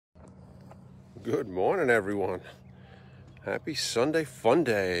Good morning, everyone. Happy Sunday fun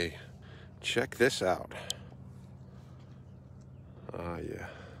day. Check this out. Yeah.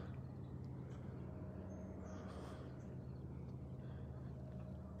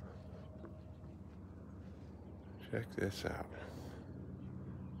 Check this out.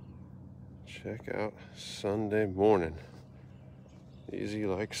 Check out Sunday morning. Easy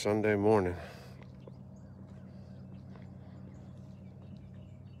like Sunday morning.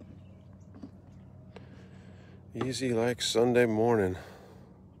 Easy like Sunday morning.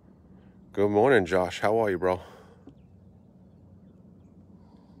 Good morning, Josh. How are you, bro?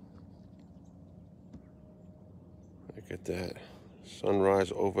 Look at that. Sunrise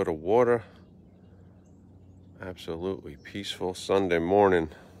over the water. Absolutely peaceful Sunday morning.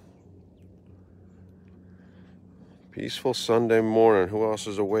 Peaceful Sunday morning. Who else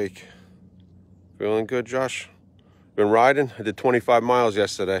is awake? Feeling good, Josh? Been riding? I did 25 miles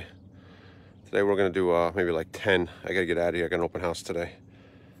yesterday. Today we're going to do maybe like 10. I got to get out of here. I got an open house today.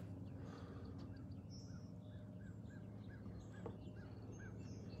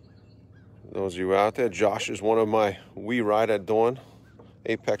 Those of you out there, Josh is one of my We Ride at Dawn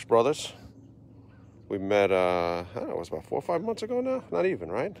Apex brothers. We met, I don't know, it was about 4 or 5 months ago now? Not even,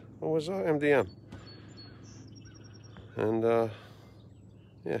 right? What was MDM? And,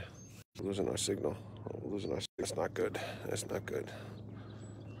 yeah, losing our signal. Losing our signal. That's not good. That's not good.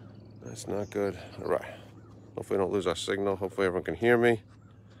 That's not good. All right. Hopefully we don't lose our signal. Hopefully everyone can hear me.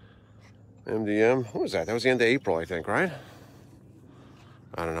 MDM. What was that? That was the end of April, I think, right?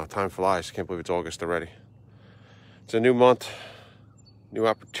 I don't know. Time flies. Can't believe it's August already. It's a new month. New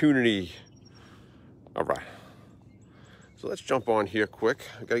opportunity. All right. So let's jump on here quick.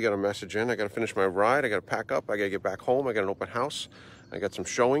 I got to get a message in. I got to finish my ride. I got to pack up. I got to get back home. I got an open house. I got some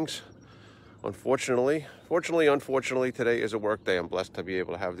showings. Unfortunately, today is a work day. I'm blessed to be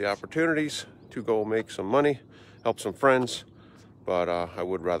able to have the opportunities to go make some money, help some friends, but I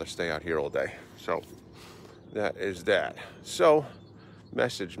would rather stay out here all day. So that is that. So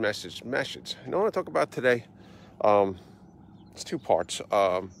message. You know what I want to talk about today? It's two parts.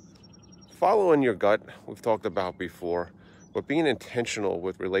 Following your gut, we've talked about before, but being intentional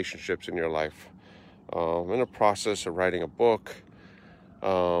with relationships in your life. I'm in the process of writing a book.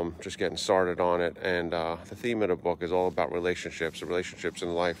 Just getting started on it, and the theme of the book is all about relationships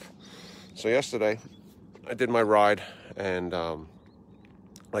in life. So yesterday I did my ride, and I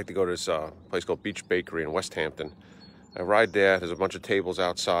like to go to this place called Beach Bakery in West Hampton. I ride there. There's a bunch of tables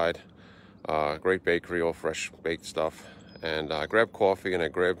outside, great bakery, all fresh baked stuff, and I grab coffee and I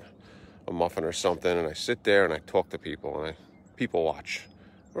grab a muffin or something, and I sit there and I talk to people, and I people watch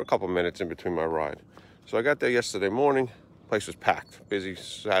for a couple minutes in between my ride. So I got there yesterday morning. Place was packed, busy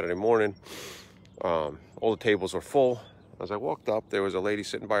Saturday morning. All the tables were full. As I walked up, there was a lady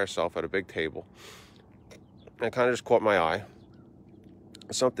sitting by herself at a big table. And it kind of just caught my eye.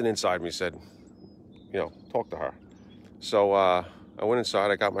 Something inside me said, talk to her. So I went inside,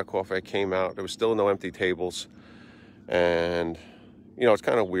 I got my coffee, I came out. There was still no empty tables. And, it's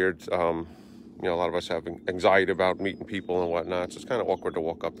kind of weird. A lot of us have anxiety about meeting people and whatnot. So it's kind of awkward to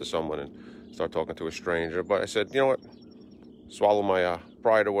walk up to someone and start talking to a stranger. But I said, you know what? Swallow my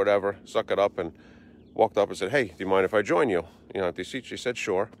pride or whatever, suck it up, and walked up and said, hey, do you mind if I join you? At the seat. She said,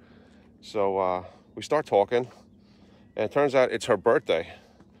 sure. So we start talking, and it turns out it's her birthday,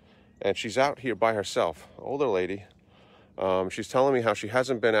 and she's out here by herself, older lady. She's telling me how she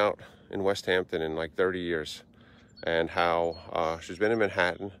hasn't been out in West Hampton in like 30 years, and how she's been in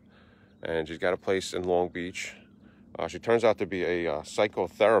Manhattan, and she's got a place in Long Beach. She turns out to be a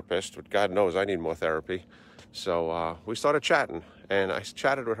psychotherapist, but God knows I need more therapy. So we started chatting, and I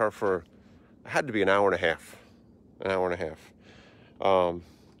chatted with her for, it had to be an hour and a half.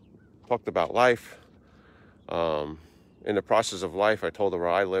 Talked about life. In the process of life, I told her where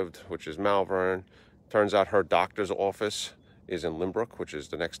I lived, which is Malvern. Turns out her doctor's office is in Limbrook, which is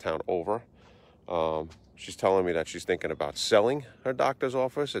the next town over. She's telling me that she's thinking about selling her doctor's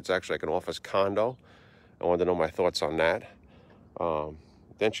office. It's actually like an office condo. I wanted to know my thoughts on that.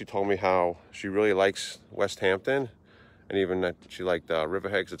 Then she told me how she really likes West Hampton, and even that she liked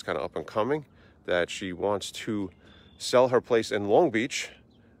Riverhead, because it's kind of up and coming, that she wants to sell her place in Long Beach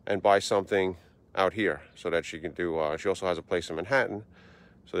and buy something out here so that she can do, she also has a place in Manhattan,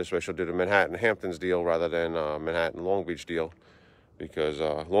 so this way she'll do the Manhattan-Hamptons deal rather than Manhattan-Long Beach deal, because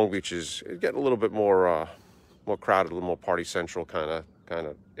Long Beach is getting a little bit more crowded, a little more party central kind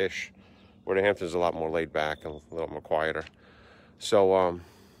of ish, where the Hamptons is a lot more laid back and a little more quieter. So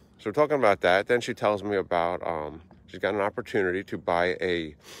we're talking about that. Then she tells me about she's got an opportunity to buy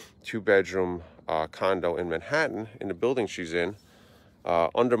a 2-bedroom condo in Manhattan, in the building she's in,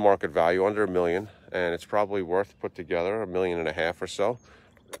 under market value, under $1 million, and it's probably worth, put together, $1.5 million or so.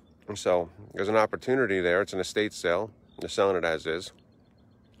 And so there's an opportunity there. It's an estate sale. They're selling it as is.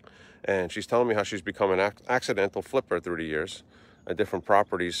 And she's telling me how she's become an accidental flipper through the years at different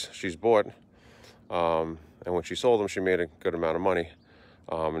properties she's bought. And when she sold them, she made a good amount of money.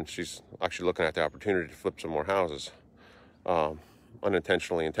 And she's actually looking at the opportunity to flip some more houses,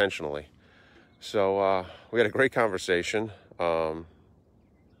 unintentionally, intentionally. So we had a great conversation, kind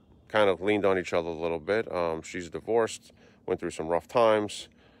of leaned on each other a little bit. She's divorced, went through some rough times,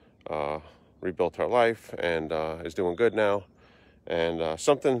 rebuilt her life, and is doing good now. And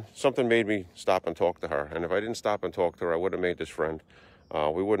something made me stop and talk to her. And if I didn't stop and talk to her, I would have made this friend.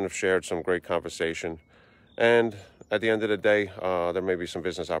 We wouldn't have shared some great conversation. And at the end of the day, there may be some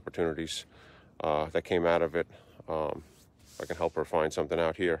business opportunities that came out of it. I can help her find something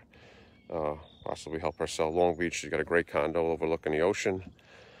out here. Possibly help her sell Long Beach. She's got a great condo overlooking the ocean.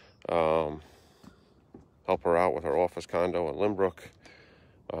 Help her out with her office condo in Limbrook.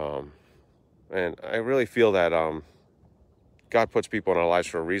 And I really feel that God puts people in our lives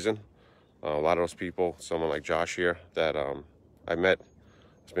for a reason. A lot of those people, someone like Josh here that I met,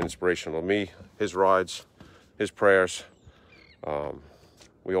 has been inspirational to me. His rides, his prayers.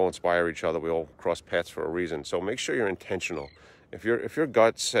 We all inspire each other. We all cross paths for a reason. So make sure you're intentional. If your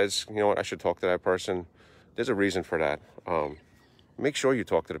gut says, you know what, I should talk to that person, there's a reason for that. Make sure you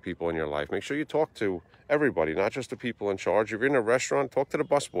talk to the people in your life. Make sure you talk to everybody, not just the people in charge. If you're in a restaurant, talk to the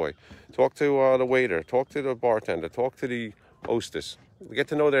busboy, talk to the waiter, talk to the bartender, talk to the hostess. Get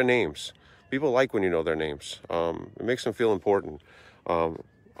to know their names. People like when you know their names. It makes them feel important.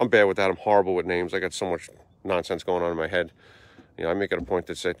 I'm bad with that. I'm horrible with names. I got so much nonsense going on in my head. You know, I make it a point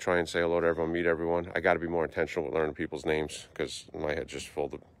to try and say hello to everyone, meet everyone. I got to be more intentional with learning people's names because my head's just full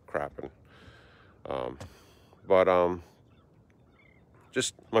of crap. And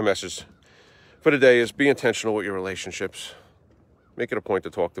just my message for today is be intentional with your relationships. Make it a point to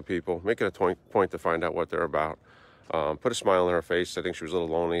talk to people. Make it a point to find out what they're about. Put a smile on her face. I think she was a little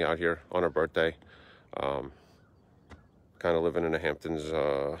lonely out here on her birthday. Kind of living in the Hamptons,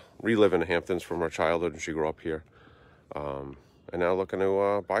 reliving the Hamptons from her childhood when she grew up here. And now looking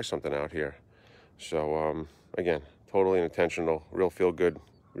to buy something out here. So again, totally intentional, real feel good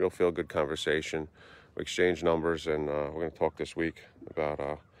conversation. We exchanged numbers, and we're going to talk this week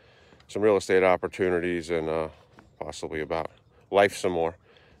about some real estate opportunities and possibly about life some more.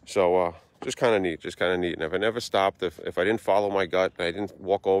 So just kind of neat. And if I never stopped, if I didn't follow my gut, I didn't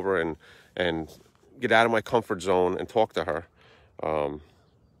walk over and get out of my comfort zone and talk to her, you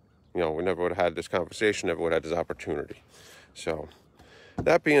know, we never would have had this conversation, never would have had this opportunity. So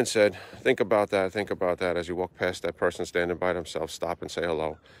that being said, think about that as you walk past that person standing by themselves. Stop and say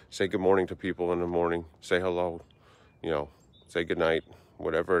hello. Say good morning to people in the morning. Say hello, you know, say good night,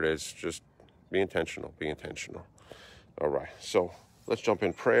 whatever it is. Just be intentional. All right, so let's jump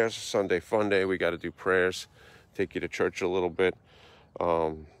in prayers. Sunday fun day. We got to do prayers. Take you to church a little bit.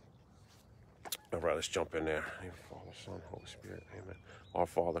 All right, let's jump in there. Name of Father, Son, Holy Spirit. Amen. Our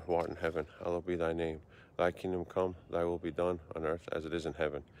Father, who art in heaven, hallowed be thy name. Thy kingdom come, thy will be done on earth as it is in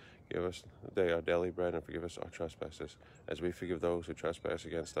heaven. Give us today our daily bread, and forgive us our trespasses, as we forgive those who trespass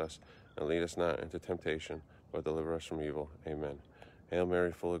against us. And lead us not into temptation, but deliver us from evil. Amen. Hail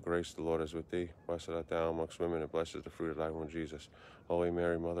Mary, full of grace, the Lord is with thee. Blessed art thou amongst women, and blessed is the fruit of thy womb, Jesus. Holy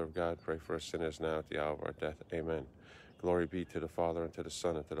Mary, Mother of God, pray for us sinners now at the hour of our death. Amen. Glory be to the Father, and to the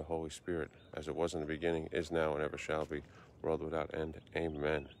Son, and to the Holy Spirit, as it was in the beginning, is now, and ever shall be, world without end.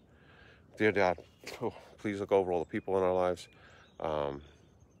 Amen. Dear God, please look over all the people in our lives.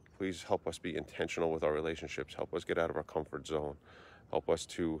 Please help us be intentional with our relationships. Help us get out of our comfort zone. Help us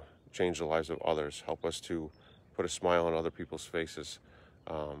to change the lives of others. Help us to put a smile on other people's faces.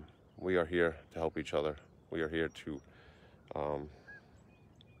 We are here to help each other. We are here to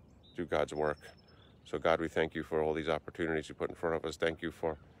do God's work. So God, we thank you for all these opportunities you put in front of us. Thank you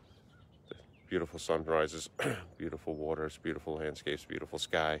for the beautiful sunrises, beautiful waters, beautiful landscapes, beautiful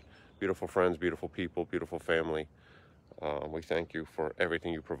sky, beautiful friends, beautiful people, beautiful family. We thank you for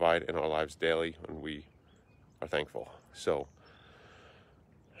everything you provide in our lives daily, and we are thankful. So,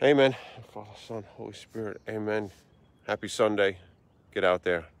 amen. Father, Son, Holy Spirit, amen. Happy Sunday. Get out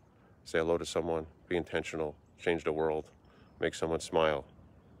there. Say hello to someone. Be intentional. Change the world. Make someone smile.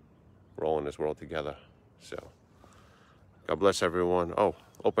 We're all in this world together. So, God bless everyone. Oh,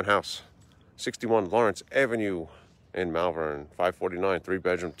 open house. 61 Lawrence Avenue in Malvern. 549,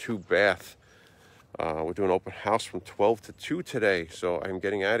 3-bedroom, 2-bath. We're doing open house from 12 to 2 today. So I'm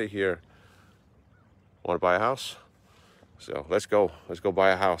getting out of here. Want to buy a house? So let's go. Let's go buy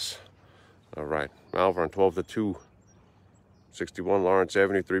a house. All right. Malvern, 12 to 2. 61 Lawrence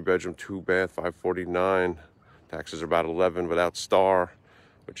Avenue, 3-bedroom, 2-bath, 549. Taxes are about 11 without star,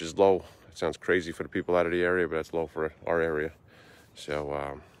 which is low. It sounds crazy for the people out of the area, but that's low for our area. So,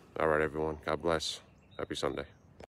 all right, everyone. God bless. Happy Sunday.